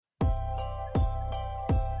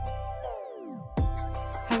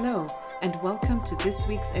Hello, and welcome to this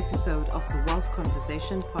week's episode of the Wealth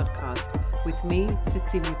Conversation podcast with me,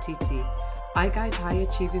 Tsitsi Mutiti. I guide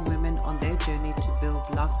high-achieving women on their journey to build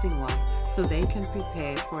lasting wealth so they can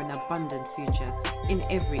prepare for an abundant future in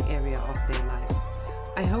every area of their life.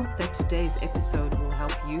 I hope that today's episode will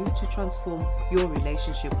help you to transform your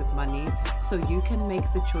relationship with money so you can make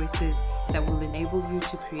the choices that will enable you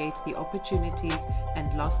to create the opportunities and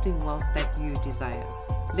lasting wealth that you desire.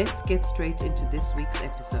 Let's get straight into this week's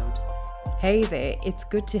episode. Hey there, it's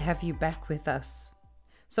good to have you back with us.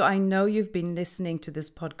 So I know you've been listening to this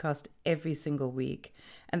podcast every single week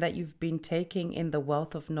and that you've been taking in the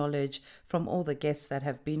wealth of knowledge from all the guests that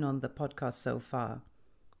have been on the podcast so far.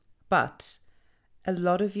 But a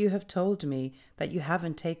lot of you have told me that you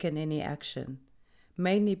haven't taken any action,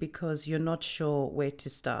 mainly because you're not sure where to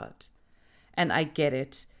start. And I get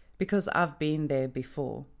it, because I've been there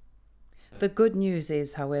before. The good news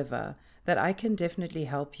is, however, that I can definitely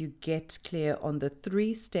help you get clear on the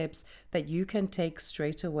 3 steps that you can take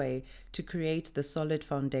straight away to create the solid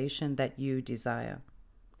foundation that you desire.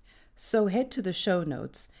 So head to the show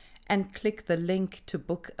notes and click the link to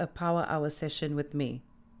book a Power Hour session with me.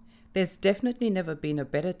 There's definitely never been a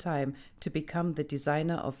better time to become the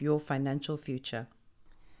designer of your financial future.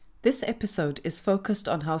 This episode is focused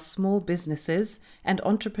on how small businesses and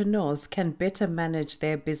entrepreneurs can better manage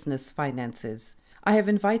their business finances. I have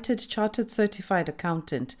invited Chartered Certified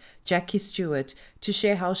Accountant Jackie Stewart to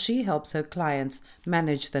share how she helps her clients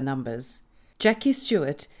manage the numbers. Jackie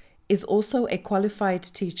Stewart is also a qualified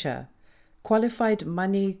teacher, qualified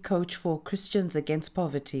money coach for Christians Against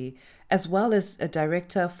Poverty, as well as a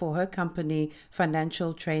director for her company,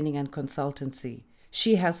 Financial Training and Consultancy.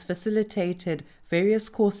 She has facilitated various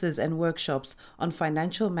courses and workshops on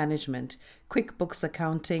financial management, QuickBooks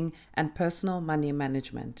accounting, and personal money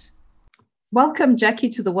management. Welcome, Jackie,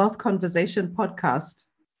 to the Wealth Conversation podcast.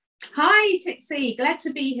 Hi, Titsy. Glad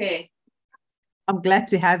to be here. I'm glad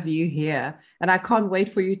to have you here, and I can't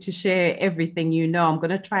wait for you to share everything you know. I'm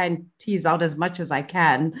going to try and tease out as much as I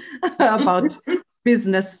can about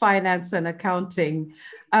business, finance, and accounting.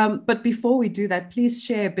 But before we do that, please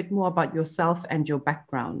share a bit more about yourself and your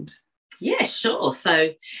background. Yeah, sure.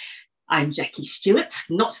 So I'm Jackie Stewart,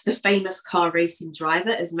 not the famous car racing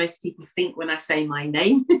driver, as most people think when I say my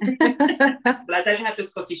name. But I don't have the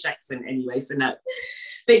Scottish accent anyway, so no.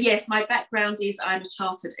 But yes, my background is I'm a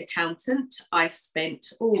chartered accountant. I spent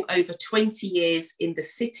over 20 years in the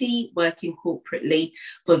city working corporately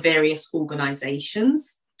for various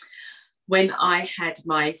organisations. When I had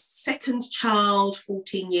my second child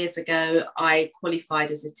 14 years ago, I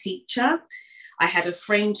qualified as a teacher. I had a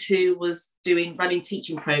friend who was running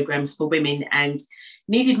teaching programs for women and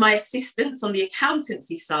needed my assistance on the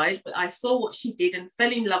accountancy side, but I saw what she did and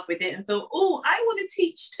fell in love with it and thought, I want to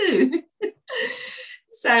teach too.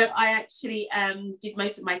 So I actually did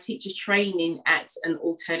most of my teacher training at an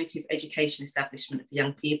alternative education establishment for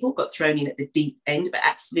young people, got thrown in at the deep end, but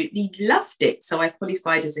absolutely loved it. So I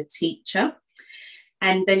qualified as a teacher.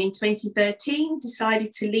 And then in 2013,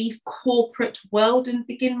 decided to leave corporate world and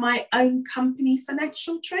begin my own company,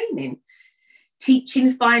 Financial Training, teaching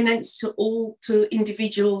finance to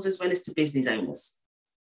individuals as well as to business owners.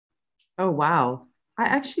 Oh, wow. I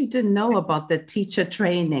actually didn't know about the teacher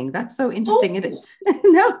training. That's so interesting.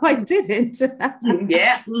 No, I didn't.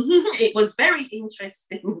 Yeah, it was very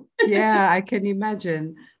interesting. Yeah, I can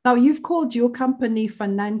imagine. Now, you've called your company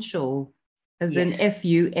Financial, as in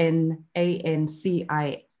FUNANCIAL,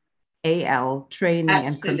 training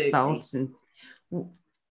Absolutely. and consultant.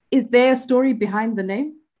 Is there a story behind the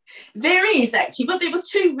name? There is actually. Well, there were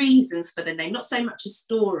 2 reasons for the name, not so much a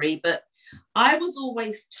story, but I was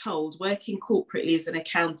always told, working corporately as an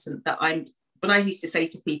accountant, that when I used to say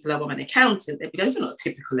to people, I'm an accountant, they'd be like, you're not a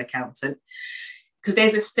typical accountant. Because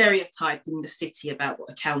there's a stereotype in the city about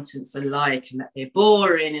what accountants are like and that they're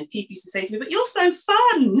boring. And people used to say to me, but you're so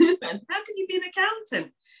fun. How can you be an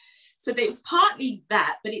accountant? So there was partly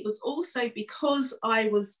that, but it was also because I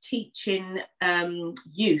was teaching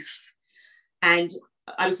youth, and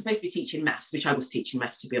I was supposed to be teaching maths, which I was teaching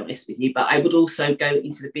maths, to be honest with you, but I would also go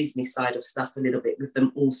into the business side of stuff a little bit with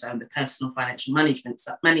them also, and the personal financial management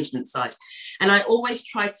side. And I always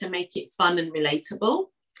tried to make it fun and relatable,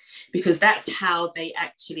 because that's how they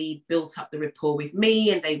actually built up the rapport with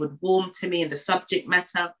me, and they would warm to me and the subject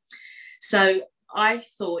matter. So I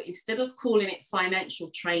thought, instead of calling it Financial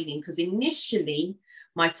Training, because initially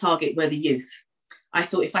my target were the youth, I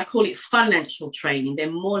thought if I call it Financial Training,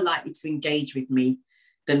 they're more likely to engage with me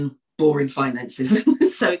than boring finances.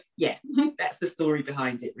 So yeah, that's the story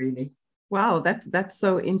behind it, really. Wow, that's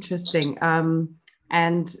so interesting.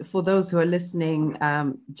 And for those who are listening,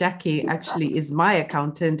 Jackie actually is my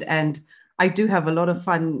accountant, and I do have a lot of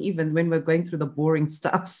fun even when we're going through the boring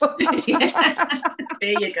stuff.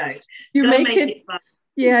 There you go. You Go make make it it fun.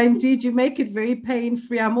 Yeah, indeed. You make it very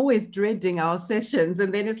pain-free. I'm always dreading our sessions.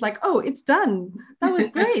 And then it's like, oh, it's done. That was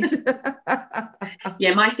great.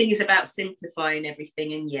 Yeah, my thing is about simplifying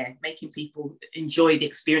everything and making people enjoy the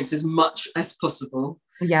experience as much as possible.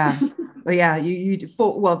 Yeah.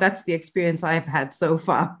 Well, that's the experience I've had so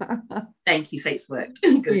far. Thank you. Say it's worked.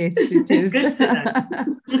 Good. Yes, it is. Good to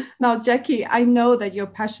know. Now, Jackie, I know that you're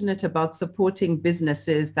passionate about supporting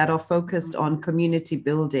businesses that are focused on community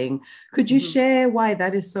building. Could you share why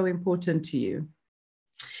that is so important to you?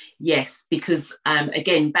 Yes, because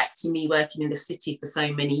again, back to me working in the city for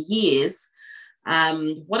so many years,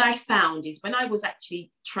 what I found is when I was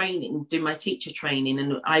actually doing my teacher training,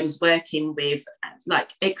 and I was working with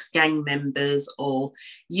like ex-gang members or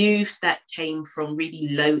youth that came from really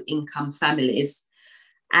low income families.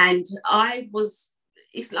 And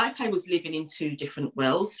it's like I was living in two different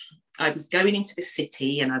worlds. I was going into the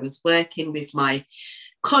city and I was working with my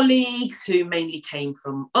colleagues who mainly came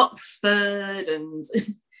from Oxford and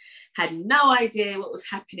had no idea what was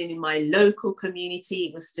happening in my local community.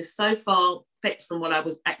 It was just so far fetched from what I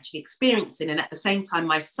was actually experiencing. And at the same time,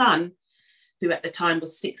 my son, who at the time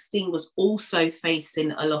was 16, was also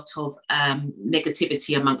facing a lot of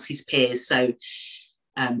negativity amongst his peers. So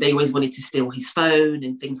they always wanted to steal his phone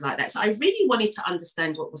and things like that. So I really wanted to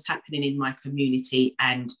understand what was happening in my community,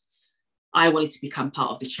 and I wanted to become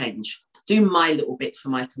part of the change, do my little bit for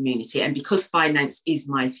my community. And because finance is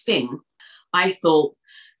my thing, I thought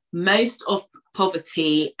most of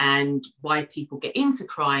poverty and why people get into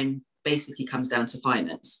crime basically comes down to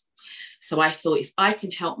finance. So I thought if I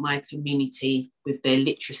can help my community with their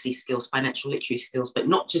literacy skills, financial literacy skills, but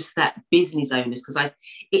not just that, business owners, because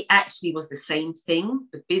it actually was the same thing.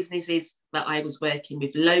 The businesses that I was working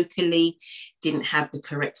with locally didn't have the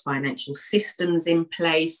correct financial systems in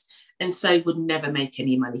place, and so would never make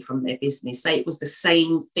any money from their business. So it was the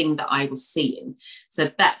same thing that I was seeing.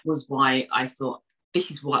 So that was why I thought,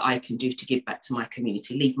 this is what I can do to give back to my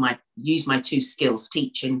community, use my two skills,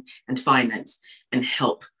 teaching and finance, and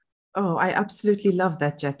help. Oh, I absolutely love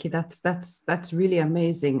that, Jackie. That's really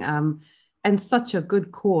amazing. And such a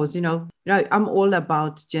good cause. I'm all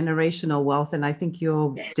about generational wealth, and I think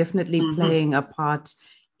you're definitely playing a part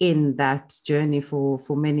in that journey for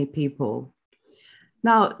many people.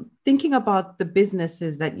 Now, thinking about the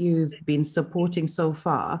businesses that you've been supporting so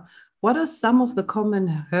far, what are some of the common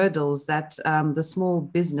hurdles that the small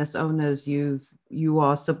business owners you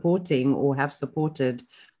are supporting or have supported?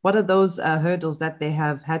 What are those hurdles that they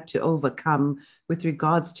have had to overcome with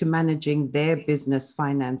regards to managing their business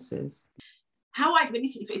finances?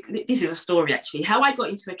 This is a story actually. How I got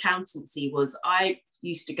into accountancy was I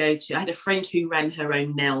had a friend who ran her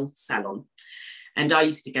own nail salon. And I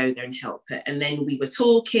used to go there and help her. And then we were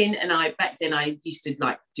talking, and back then I used to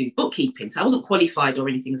do bookkeeping. So I wasn't qualified or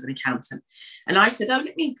anything as an accountant. And I said, oh,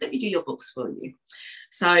 let me do your books for you.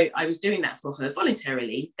 So I was doing that for her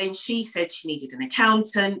voluntarily. Then she said she needed an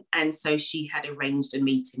accountant. And so she had arranged a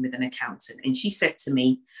meeting with an accountant. And she said to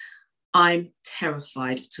me, I'm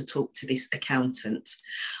terrified to talk to this accountant.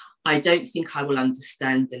 I don't think I will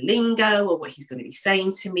understand the lingo or what he's going to be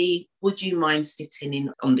saying to me. Would you mind sitting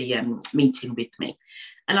in on the meeting with me?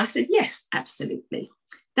 And I said, yes, absolutely.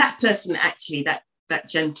 That person actually, that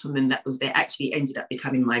gentleman that was there actually ended up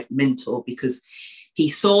becoming my mentor, because he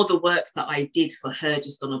saw the work that I did for her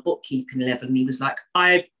just on a bookkeeping level. And he was like,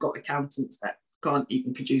 I've got accountants that can't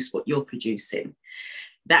even produce what you're producing.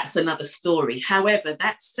 That's another story. However,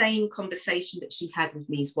 that same conversation that she had with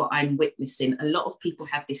me is what I'm witnessing. A lot of people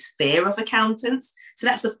have this fear of accountants. So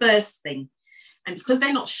that's the first thing. And because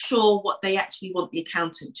they're not sure what they actually want the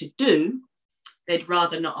accountant to do, they'd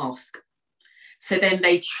rather not ask. So then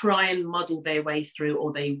they try and muddle their way through,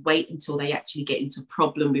 or they wait until they actually get into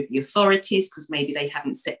problem with the authorities because maybe they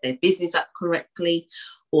haven't set their business up correctly,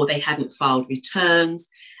 or they haven't filed returns.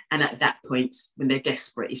 And at that point, when they're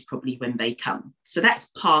desperate, is probably when they come. So that's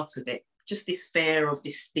part of it. Just this fear of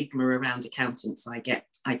this stigma around accountants, I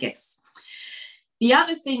guess. The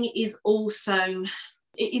other thing is also,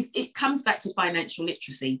 it comes back to financial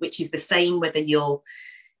literacy, which is the same whether you're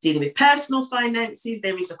dealing with personal finances.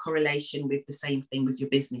 There is a correlation with the same thing with your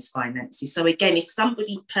business finances. So again, if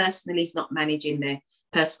somebody personally is not managing their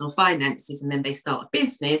personal finances and then they start a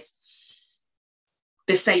business,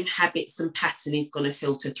 the same habits and pattern is going to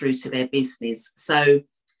filter through to their business. So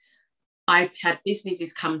I've had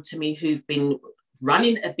businesses come to me who've been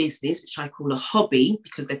running a business, which I call a hobby,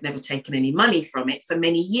 because they've never taken any money from it, for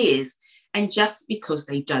many years. and just because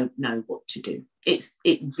they don't know what to do. It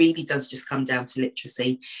really does just come down to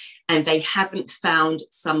literacy, and they haven't found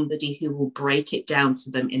somebody who will break it down to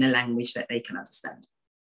them in a language that they can understand.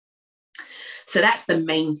 So that's the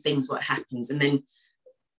main things what happens. And then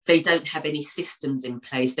they don't have any systems in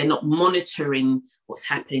place. They're not monitoring what's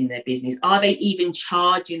happening in their business. Are they even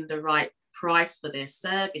charging the right price for their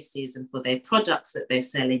services and for their products that they're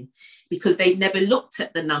selling? Because they've never looked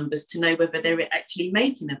at the numbers to know whether they're actually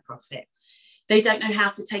making a profit. They don't know how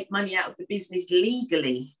to take money out of the business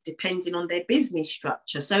legally, depending on their business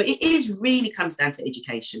structure. So it is really comes down to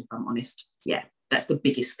education, if I'm honest. Yeah, that's the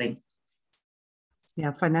biggest thing.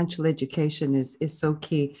 Yeah, financial education is so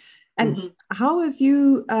key. And how have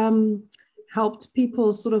you helped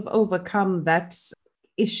people sort of overcome that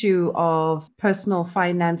issue of personal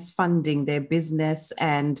finance funding their business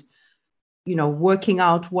and, you know, working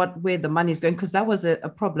out where the money is going? Because that was a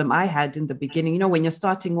problem I had in the beginning. You know, when you're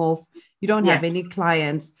starting off, you don't have any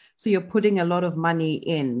clients, so you're putting a lot of money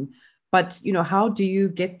in. But, you know, how do you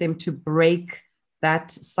get them to break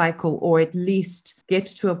that cycle, or at least get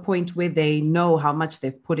to a point where they know how much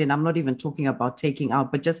they've put in? I'm not even talking about taking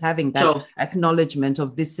out, but just having that acknowledgement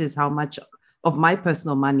of this is how much of my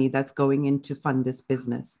personal money that's going in to fund this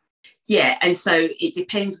business. Yeah, and so it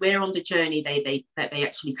depends where on the journey they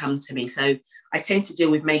actually come to me. So I tend to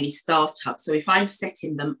deal with mainly startups. So if I'm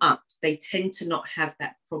setting them up, they tend to not have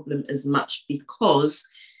that problem as much because,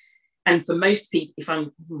 and for most people, if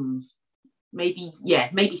I'm maybe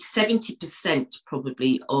 70%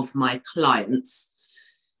 probably of my clients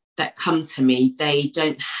that come to me, they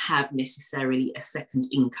don't have necessarily a second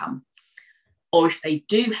income. Or if they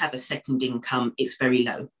do have a second income, it's very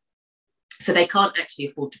low. So they can't actually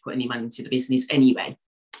afford to put any money into the business anyway.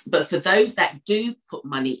 But for those that do put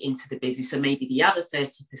money into the business, and maybe the other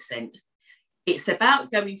 30%, it's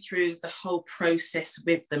about going through the whole process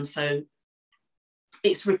with them. So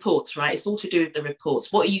it's reports, right? It's all to do with the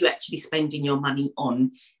reports. What are you actually spending your money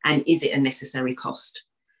on? And is it a necessary cost?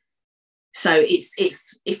 So it's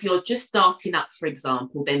if you're just starting up, for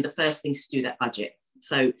example, then the first thing is to do that budget.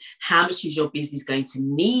 So how much is your business going to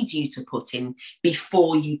need you to put in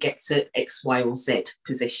before you get to X, Y, or Z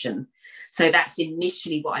position? So that's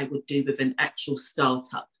initially what I would do with an actual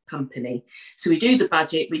startup company. So we do the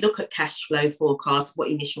budget, we look at cash flow forecast, what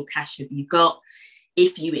initial cash have you got?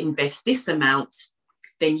 If you invest this amount,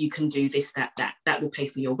 then you can do this, that. That will pay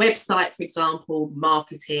for your website, for example,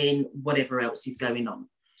 marketing, whatever else is going on.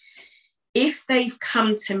 If they've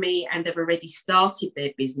come to me and they've already started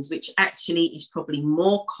their business, which actually is probably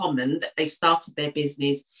more common, that they've started their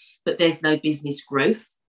business, but there's no business growth,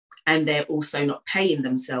 and they're also not paying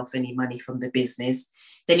themselves any money from the business,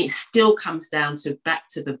 then it still comes down to back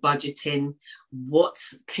to the budgeting.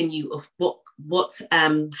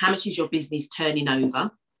 How much is your business turning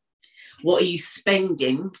over? What are you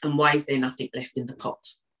spending, and why is there nothing left in the pot?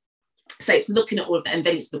 So it's looking at all of that, and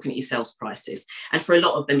then it's looking at your sales prices. And for a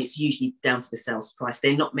lot of them, it's usually down to the sales price.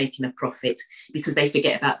 They're not making a profit because they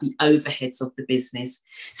forget about the overheads of the business.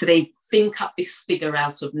 So they think up this figure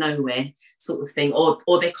out of nowhere sort of thing, or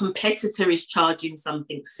their competitor is charging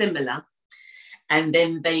something similar. And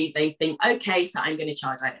then they think, okay, so I'm going to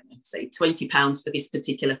charge, I don't know, say £20 for this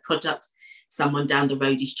particular product. Someone down the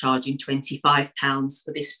road is charging £25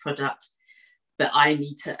 for this product. But I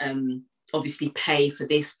need to obviously pay for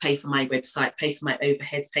this, pay for my website, pay for my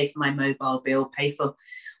overheads, pay for my mobile bill, pay for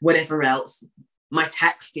whatever else, my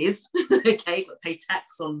taxes, okay, but pay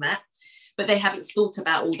tax on that. But they haven't thought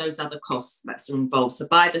about all those other costs that's involved. So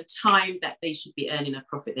by the time that they should be earning a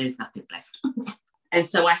profit, there is nothing left. And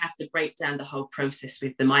so I have to break down the whole process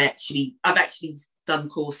with them. I've actually done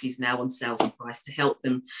courses now on sales and price to help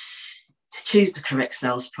them to choose the correct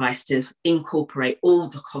sales price, to incorporate all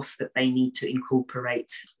the costs that they need to incorporate.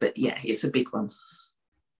 But yeah, it's a big one.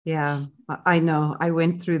 Yeah, I know. I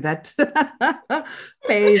went through that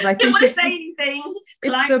phase. I don't want to say anything.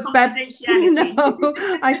 Client confidentiality. No,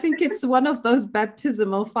 I think it's one of those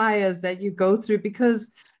baptismal fires that you go through,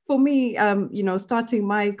 because for me, starting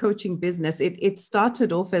my coaching business, it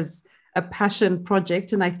started off as a passion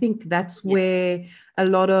project. And I think that's where a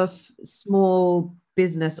lot of small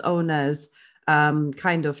business owners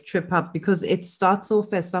kind of trip up, because it starts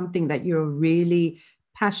off as something that you're really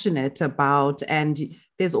passionate about, and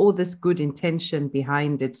there's all this good intention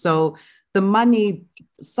behind it. So the money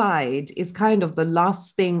side is kind of the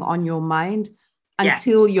last thing on your mind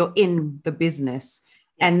until you're in the business.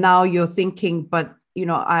 And now you're thinking, but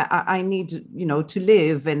I need, to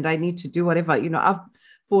live, and I need to do whatever.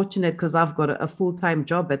 fortunate because I've got a full-time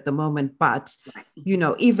job at the moment. But, Right.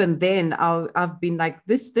 even then I've been like,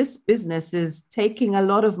 this business is taking a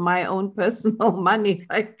lot of my own personal money.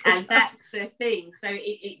 Like, And that's the thing. So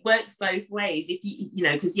it works both ways. If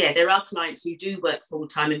because there are clients who do work full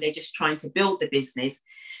time and they're just trying to build the business,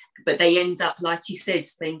 but they end up, like you said,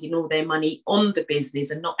 spending all their money on the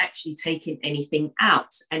business and not actually taking anything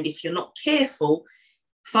out. And if you're not careful,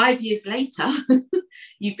 5 years later,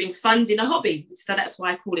 you've been funding a hobby. So that's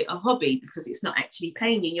why I call it a hobby, because it's not actually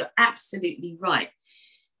paying you. You're absolutely right.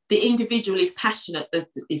 The individual is passionate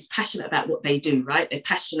about what they do, right? They're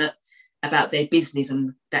passionate about their business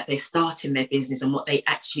and that they're starting their business and what they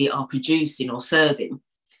actually are producing or serving.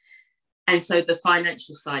 And so the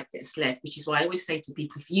financial side gets left, which is why I always say to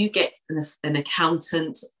people, if you get an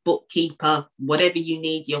accountant, bookkeeper, whatever you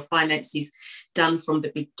need, your finances done from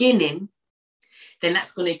the beginning, then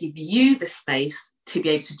that's going to give you the space to be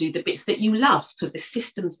able to do the bits that you love, because the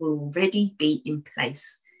systems will already be in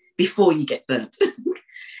place before you get burnt.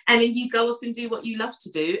 And then you go off and do what you love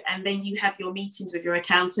to do. And then you have your meetings with your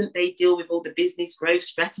accountant. They deal with all the business growth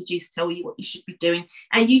strategies, tell you what you should be doing,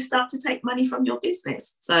 and you start to take money from your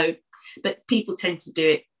business. So, but people tend to do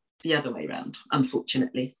it the other way around,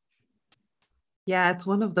 unfortunately. Yeah, it's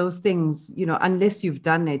one of those things, unless you've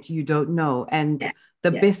done it, you don't know. And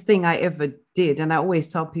the best thing I ever did, and I always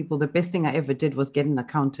tell people the best thing I ever did was get an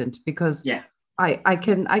accountant, because I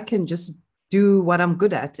can just do what I'm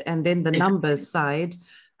good at. And then the numbers side,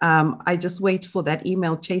 I just wait for that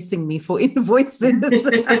email chasing me for invoices.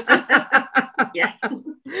 Yeah.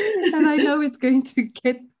 And I know it's going to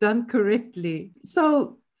get done correctly.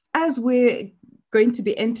 So as we're going to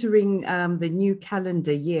be entering the new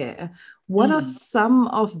calendar year, what are some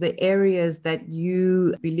of the areas that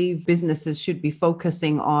you believe businesses should be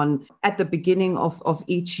focusing on at the beginning of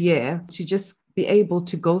each year to just be able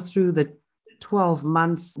to go through the 12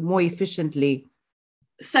 months more efficiently?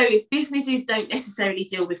 So businesses don't necessarily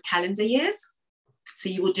deal with calendar years. So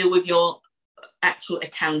you will deal with your actual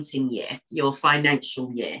accounting year, your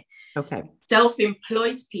financial year. Okay.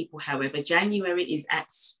 Self-employed people, however, January is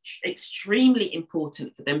extremely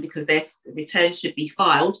important for them, because their returns should be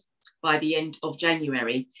filed by the end of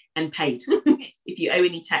January and paid if you owe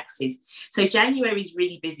any taxes. So January is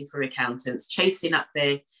really busy for accountants, chasing up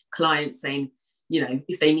their clients, saying,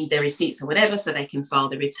 if they need their receipts or whatever, so they can file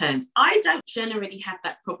the returns. I don't generally have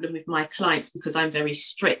that problem with my clients because I'm very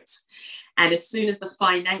strict. And as soon as the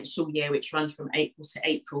financial year, which runs from April to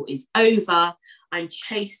April, is over, I'm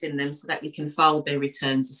chasing them so that we can file their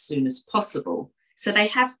returns as soon as possible. So they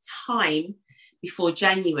have time before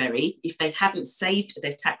January, if they haven't saved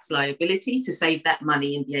their tax liability, to save that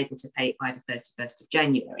money and be able to pay it by the 31st of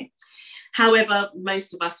January. However,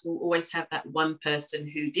 most of us will always have that one person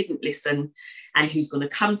who didn't listen and who's going to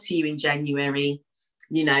come to you in January,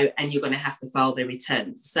 and you're going to have to file their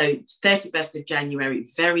returns. So 31st of January,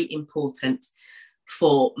 very important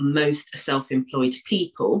for most self-employed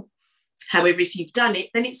people. However, if you've done it,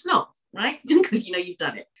 then it's not, right? Because you've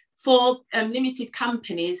done it. For limited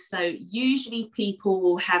companies, so usually people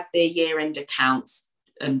will have their year-end accounts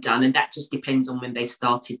done, and that just depends on when they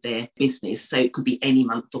started their business. So it could be any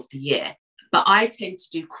month of the year. But I tend to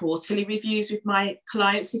do quarterly reviews with my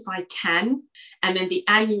clients if I can. And then the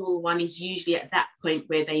annual one is usually at that point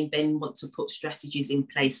where they then want to put strategies in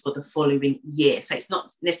place for the following year. So it's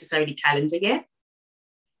not necessarily calendar year.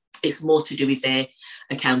 It's more to do with their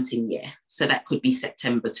accounting year. So that could be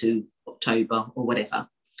September to October or whatever.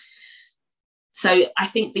 So I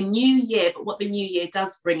think the new year, but what the new year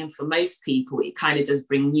does bring, and for most people, it kind of does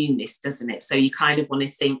bring newness, doesn't it? So you kind of want to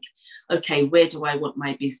think, okay, where do I want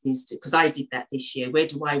my business to, because I did that this year, where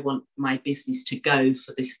do I want my business to go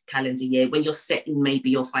for this calendar year? When you're setting maybe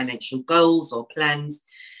your financial goals or plans,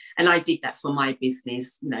 and I did that for my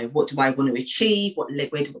business, what do I want to achieve? What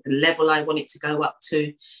the level I want it to go up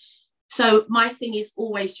to? So my thing is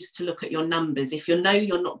always just to look at your numbers. If you're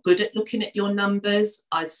not good at looking at your numbers,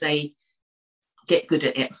 I'd say, get good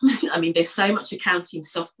at it. I mean, there's so much accounting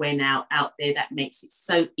software now out there that makes it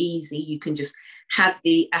so easy. You can just have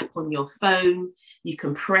the app on your phone. You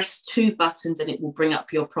can press 2 buttons and it will bring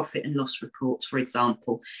up your profit and loss reports, for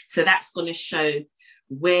example. So that's going to show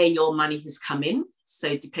where your money has come in.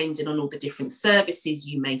 So depending on all the different services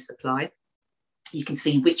you may supply, you can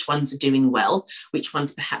see which ones are doing well, which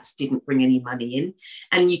ones perhaps didn't bring any money in.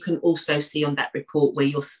 And you can also see on that report where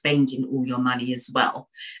you're spending all your money as well.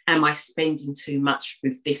 Am I spending too much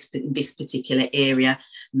with this particular area?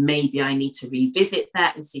 Maybe I need to revisit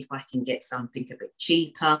that and see if I can get something a bit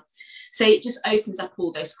cheaper. So it just opens up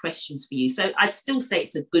all those questions for you. So I'd still say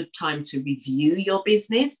it's a good time to review your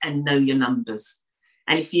business and know your numbers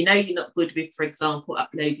And if you know you're not good with, for example,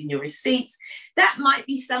 uploading your receipts, that might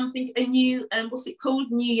be something, a new, what's it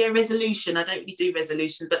called? New Year resolution. I don't really do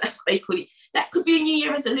resolutions, but that's what they call it. That could be a New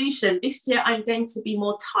Year resolution. This year, I'm going to be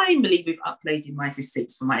more timely with uploading my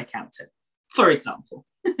receipts for my accountant, for example.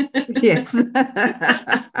 Yes.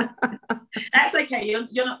 That's okay.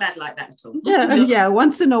 You're not bad like that at all. Yeah.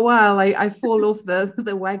 Once in a while, I fall off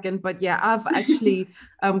the wagon. But yeah, I've actually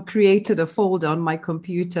created a folder on my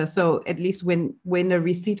computer. So at least when a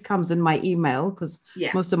receipt comes in my email, because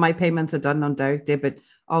most of my payments are done on direct debit,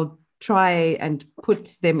 I'll try and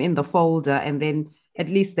put them in the folder, and then at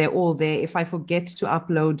least they're all there. If I forget to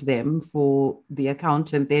upload them for the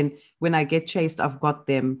accountant, then when I get chased, I've got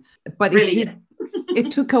them. But it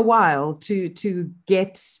took a while to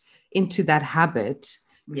get into that habit,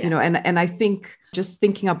 and I think just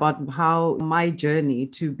thinking about how my journey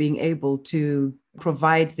to being able to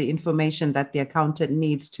provide the information that the accountant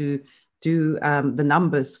needs to do the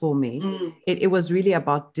numbers for me, it was really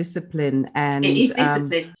about discipline. And it is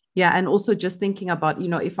discipline. And also just thinking about,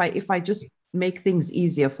 if I just make things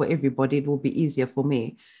easier for everybody, it will be easier for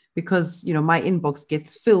me, because my inbox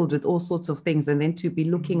gets filled with all sorts of things, and then to be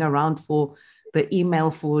looking around for the email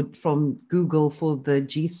from Google for the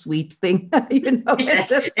G Suite thing,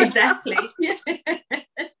 exactly.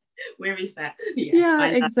 Where is that?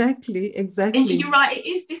 Exactly. And you're right, it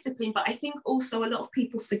is discipline, but I think also a lot of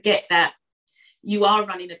people forget that you are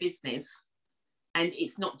running a business, and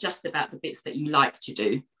it's not just about the bits that you like to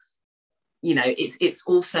do. It's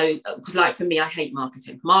also, because like for me, I hate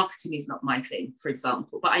marketing. Marketing is not my thing, for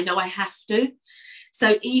example, but I know I have to.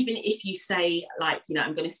 So even if you say, like,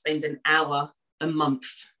 I'm going to spend an hour a month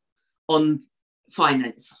on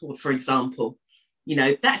finance, or for example,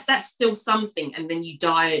 that's still something. And then you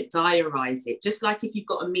diarize it. Just like if you've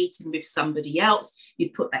got a meeting with somebody else, you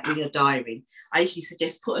put that in your diary. I usually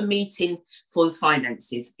suggest put a meeting for the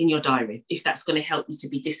finances in your diary, if that's going to help you to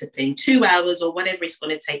be disciplined. 2 hours or whatever it's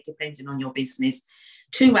going to take, depending on your business.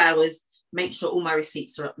 2 hours, make sure all my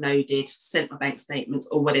receipts are uploaded, sent my bank statements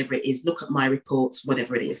or whatever it is, look at my reports,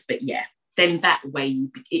 whatever it is. But then that way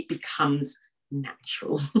it becomes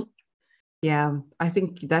natural. Yeah, I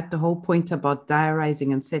think that the whole point about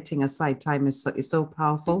diarizing and setting aside time is so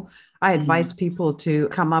powerful. I advise people to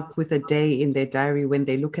come up with a day in their diary when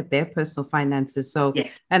they look at their personal finances. So,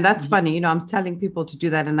 and that's funny, I'm telling people to do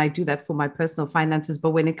that, and I do that for my personal finances.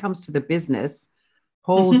 But when it comes to the business,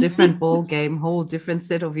 whole different ball game, whole different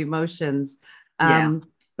set of emotions. But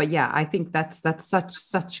I think that's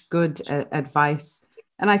such good advice.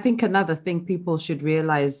 And I think another thing people should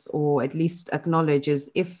realize, or at least acknowledge,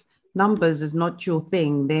 is if numbers is not your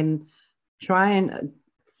thing, then try and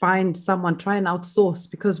find someone, try and outsource,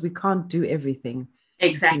 because we can't do everything.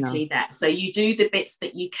 Exactly that. So you do the bits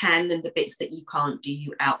that you can, and the bits that you can't do,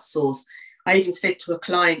 you outsource. I even said to a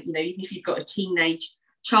client, even if you've got a teenage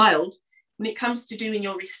child, when it comes to doing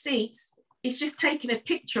your receipts, it's just taking a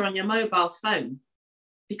picture on your mobile phone.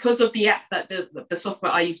 Because of the app that the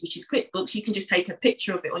software I use, which is QuickBooks, you can just take a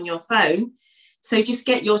picture of it on your phone. So just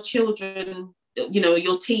get your children,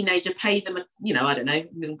 your teenager, pay them, I don't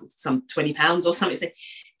know, some £20 or something. Say,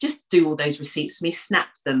 just do all those receipts for me, snap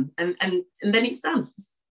them, and then it's done.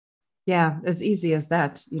 Yeah, as easy as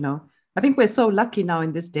that. I think we're so lucky now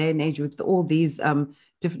in this day and age with all these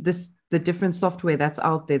the different software that's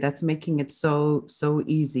out there that's making it so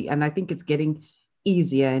easy. And I think it's getting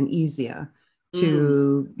easier and easier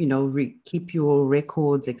to keep your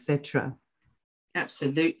records, etc.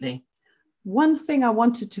 Absolutely. One thing I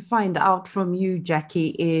wanted to find out from you,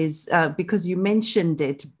 Jackie, is because you mentioned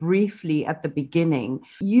it briefly at the beginning,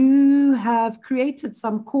 you have created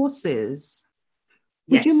some courses.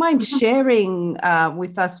 Would you mind sharing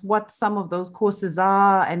with us what some of those courses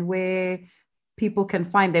are and where people can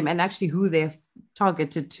find them, and actually who they're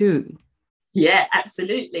targeted to? Yeah,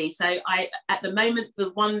 absolutely. So at the moment, the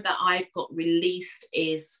one that I've got released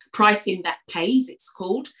is Pricing That Pays, it's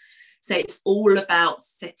called. So it's all about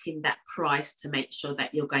setting that price to make sure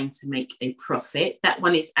that you're going to make a profit. That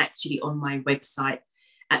one is actually on my website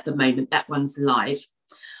at the moment. That one's live.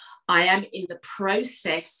 I am in the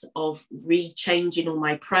process of rechanging all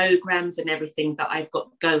my programs and everything that I've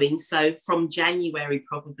got going. So from January,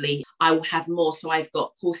 probably, I will have more. So I've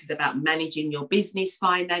got courses about managing your business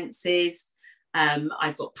finances.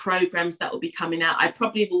 I've got programs that will be coming out. I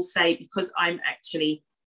probably will say, because I'm actually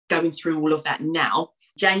going through all of that now,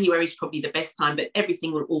 January is probably the best time, but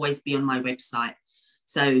everything will always be on my website.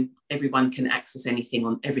 So everyone can access everything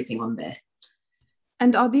on there.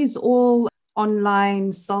 And are these all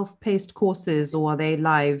online self-paced courses, or are they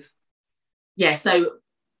live? Yeah, so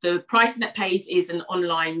the pricing that pays is an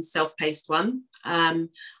online self-paced one.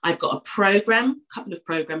 I've got a couple of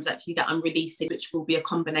programs actually that I'm releasing, which will be a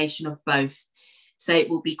combination of both. So it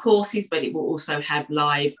will be courses, but it will also have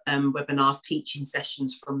live webinars, teaching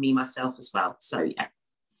sessions from me myself as well. So yeah.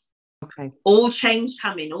 Okay. All change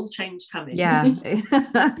coming. Yeah.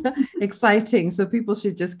 Exciting. So people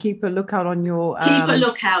should just keep a lookout on your keep a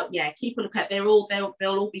lookout. They'll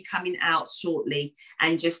all be coming out shortly.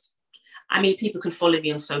 And just, I mean, people can follow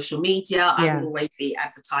me on social media. I will always be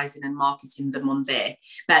advertising and marketing them on there.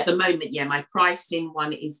 But at the moment, my pricing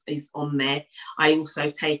one is on there. I also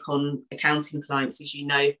take on accounting clients. As you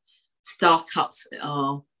know, startups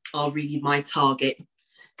are really my target.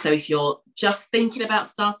 So if you're just thinking about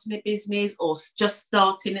starting a business or just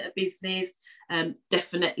starting a business,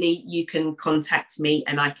 definitely you can contact me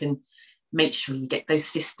and I can make sure you get those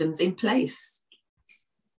systems in place.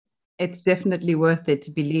 It's definitely worth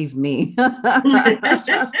it, believe me.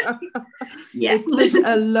 It took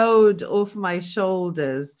a load off my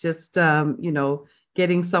shoulders, just,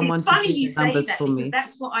 getting someone to do the numbers for me.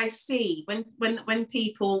 That's what I see when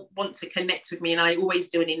people want to connect with me, and I always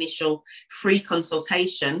do an initial free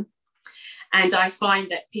consultation. And I find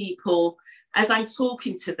that people, as I'm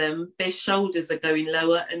talking to them, their shoulders are going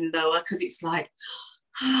lower and lower, because it's like,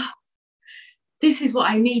 this is what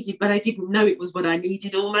I needed, but I didn't know it was what I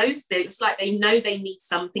needed almost. It's like they know they need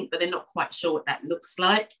something, but they're not quite sure what that looks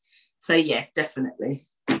like. So yeah, definitely.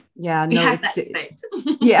 Yeah, no, it has that effect.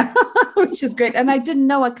 Yeah, which is great. And I didn't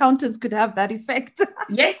know accountants could have that effect.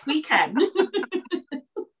 Yes, we can.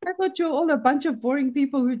 I thought you were all a bunch of boring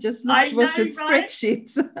people who just worked with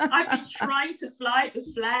spreadsheets. I've been trying to fly the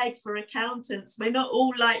flag for accountants. We're not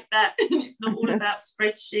all like that. It's not all about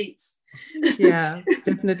spreadsheets. Yeah,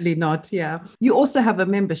 definitely not. Yeah. You also have a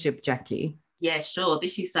membership, Jackie. Yeah, sure.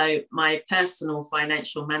 This is my personal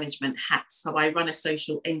financial management hat. So I run a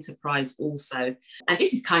social enterprise also. And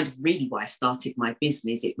this is kind of really why I started my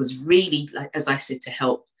business. It was really, like, as I said, to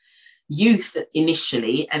help youth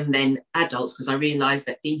initially and then adults, because I realized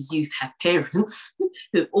that these youth have parents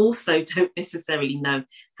who also don't necessarily know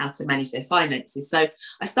how to manage their finances. So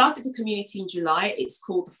I started a community in July. It's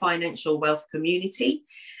called the Financial Wealth Community.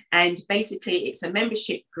 And basically it's a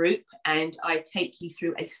membership group, and I take you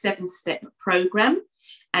through a 7-step program,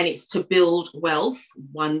 and it's to build wealth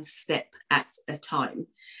one step at a time.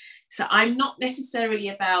 So I'm not necessarily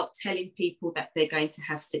about telling people that they're going to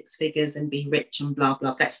have 6 figures and be rich and blah,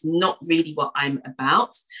 blah. That's not really what I'm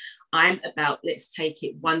about. I'm about, let's take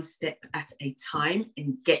it one step at a time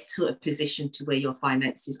and get to a position to where your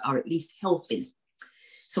finances are at least healthy.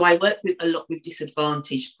 So I work a lot with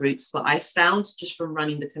disadvantaged groups, but I found just from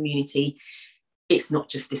running the community, it's not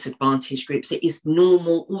just disadvantaged groups. It is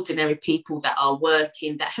normal, ordinary people that are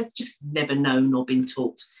working, that has just never known or been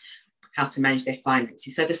taught how to manage their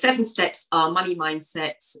finances. So the 7 steps are money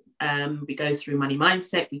mindsets. We go through money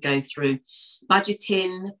mindset. We go through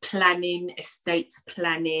budgeting, planning, estate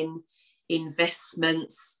planning,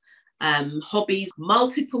 investments, hobbies,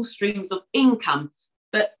 multiple streams of income,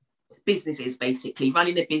 but businesses, basically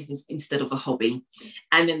running a business instead of a hobby.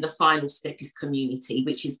 And then the final step is community,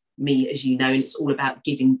 which is me, as you know, and it's all about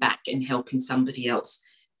giving back and helping somebody else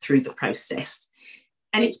through the process.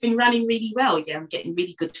 And it's been running really well. Yeah, I'm getting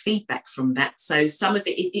really good feedback from that. So some of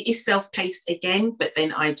it is self-paced again, but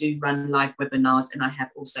then I do run live webinars, and I have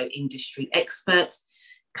also industry experts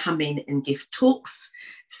come in and give talks,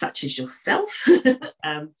 such as yourself.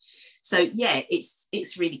 So yeah,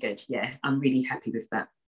 it's really good. Yeah, I'm really happy with that.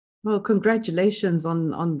 Well, congratulations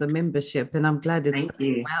on the membership, and I'm glad it's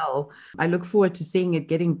going well. I look forward to seeing it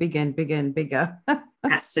getting bigger and bigger and bigger.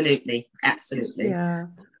 Absolutely. Yeah.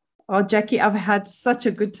 Oh, Jackie, I've had such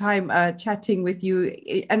a good time chatting with you.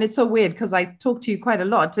 And it's so weird because I talk to you quite a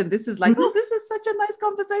lot. And this is like, oh, this is such a nice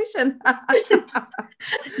conversation.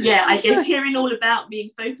 Yeah, I guess hearing all about me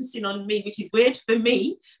and focusing on me, which is weird for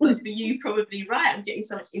me, but for you, probably right. I'm getting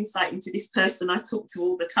so much insight into this person I talk to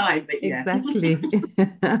all the time. But yeah. Exactly.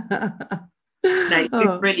 No, it's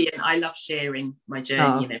been brilliant. I love sharing my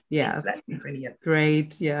journey and everything. Yeah. So that's been brilliant.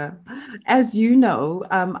 Great. Yeah. As you know,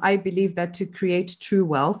 I believe that to create true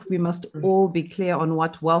wealth, we must all be clear on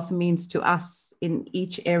what wealth means to us in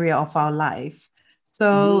each area of our life.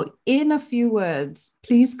 So in a few words,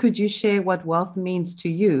 please, could you share what wealth means to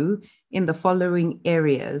you in the following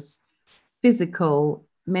areas: physical,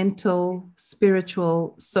 mental,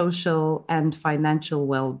 spiritual, social, and financial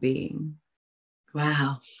well-being?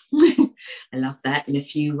 Wow. I love that, in a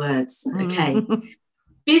few words. Okay.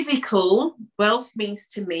 Physical wealth means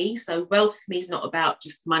to me, so wealth means not about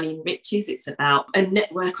just money and riches, it's about a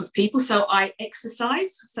network of people. So I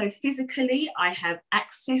exercise. So physically, I have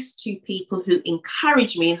access to people who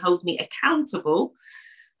encourage me and hold me accountable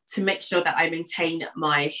to make sure that I maintain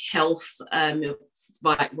my health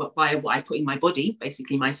via what I put in my body,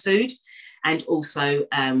 basically my food, and also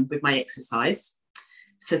with my exercise.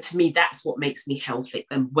 So to me, that's what makes me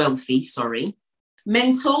wealthy.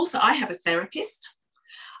 Mental, so I have a therapist.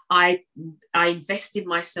 I invest in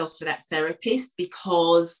myself for that therapist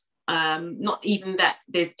because not even that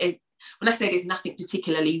when I say there's nothing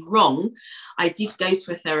particularly wrong, I did go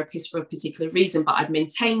to a therapist for a particular reason, but I've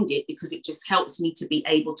maintained it because it just helps me to be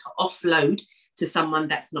able to offload to someone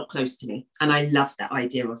that's not close to me. And I love that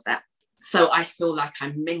idea of that. So I feel like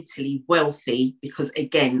I'm mentally wealthy because,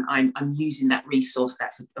 again, I'm using that resource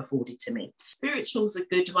that's afforded to me. Spiritual's a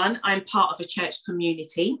good one. I'm part of a church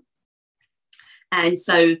community. And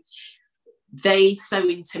so they sow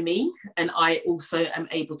into me and I also am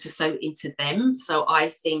able to sow into them. So I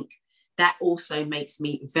think that also makes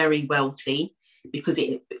me very wealthy because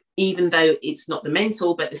even though it's not the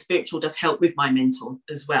mental, but the spiritual does help with my mental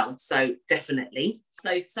as well. So definitely.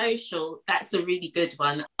 So social, that's a really good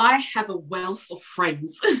one. I have a wealth of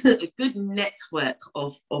friends, a good network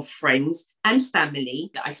of friends and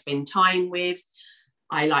family that I spend time with.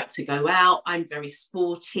 I like to go out. I'm very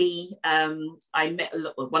sporty. I met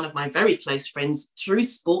one of my very close friends through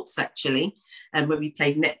sports, actually, when we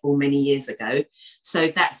played netball many years ago.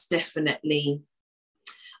 So that's definitely,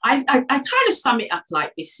 I kind of sum it up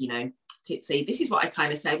like this, Titsy. This is what I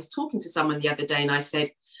kind of say. I was talking to someone the other day and I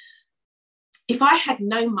said, if I had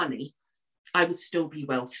no money, I would still be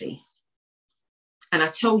wealthy. And I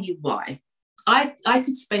tell you why. I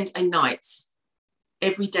could spend a night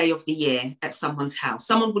every day of the year at someone's house.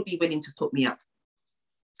 Someone would be willing to put me up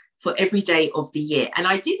for every day of the year. And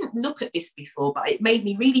I didn't look at this before, but it made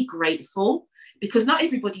me really grateful because not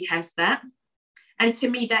everybody has that. And to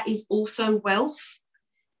me, that is also wealth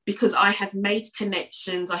because I have made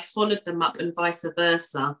connections, I followed them up and vice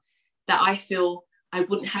versa, that I feel I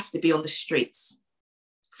wouldn't have to be on the streets.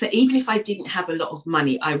 So even if I didn't have a lot of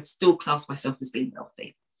money, I would still class myself as being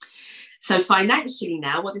wealthy. So financially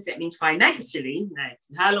now, what does it mean financially? No,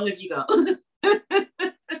 how long have you got?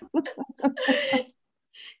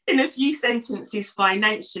 In a few sentences,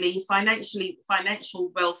 financial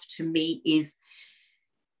wealth to me is,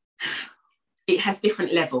 it has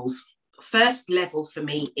different levels. First level for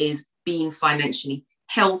me is being financially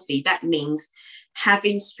healthy. That means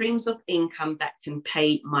having streams of income that can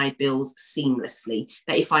pay my bills seamlessly.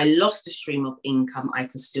 That if I lost a stream of income, I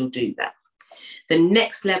could still do that. The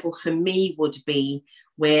next level for me would be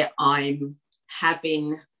where I'm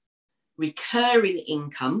having recurring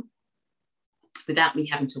income without me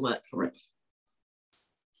having to work for it.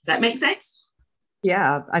 Does that make sense?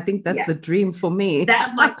 Yeah, I think that's the dream for me.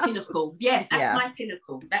 That's my pinnacle. Yeah, that's my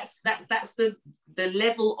pinnacle. That's the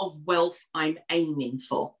level of wealth I'm aiming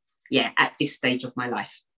for. Yeah, at this stage of my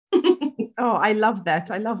life. Oh, I love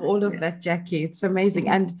that. I love all of that, Jackie. It's amazing.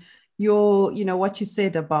 And what you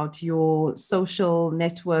said about your social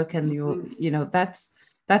network and your, that's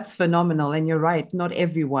phenomenal. And you're right. Not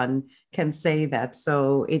everyone can say that.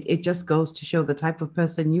 So it just goes to show the type of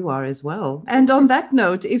person you are as well. And on that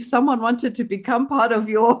note, if someone wanted to become part of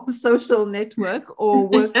your social network or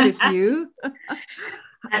work with you,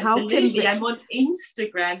 absolutely. I'm on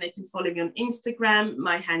Instagram. They can follow me on Instagram.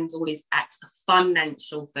 My handle is at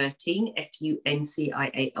Funcial13,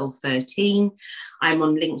 Funcial 13. I'm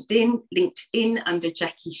on LinkedIn under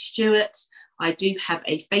Jackie Stewart. I do have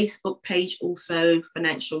a Facebook page, also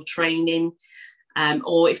Financial Training.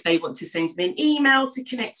 Or if they want to send me an email to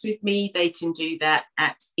connect with me, they can do that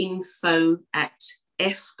at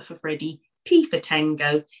info@F for Freddie, T for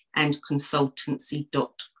Tango, and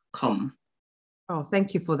consultancy.com. Oh,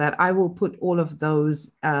 thank you for that. I will put all of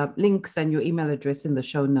those links and your email address in the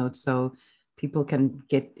show notes so people can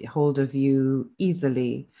get hold of you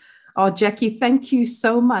easily. Oh, Jackie, thank you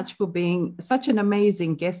so much for being such an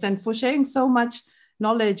amazing guest and for sharing so much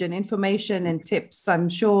knowledge and information and tips. I'm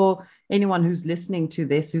sure anyone who's listening to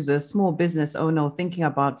this, who's a small business owner or thinking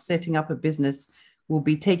about setting up a business, will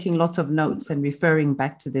be taking lots of notes and referring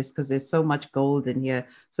back to this because there's so much gold in here.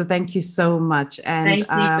 So thank you so much. And thank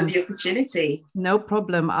you for the opportunity. No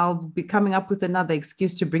problem. I'll be coming up with another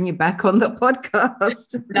excuse to bring you back on the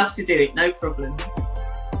podcast. Love to do it. No problem.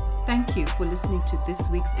 Thank you for listening to this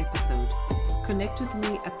week's episode. Connect with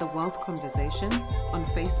me at The Wealth Conversation on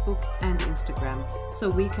Facebook and Instagram so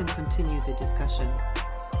we can continue the discussion.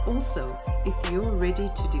 Also, if you're ready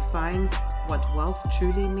to define what wealth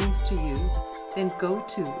truly means to you, then go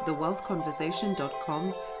to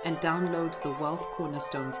thewealthconversation.com and download the Wealth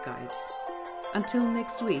Cornerstones Guide. Until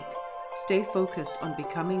next week, stay focused on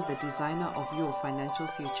becoming the designer of your financial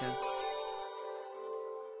future.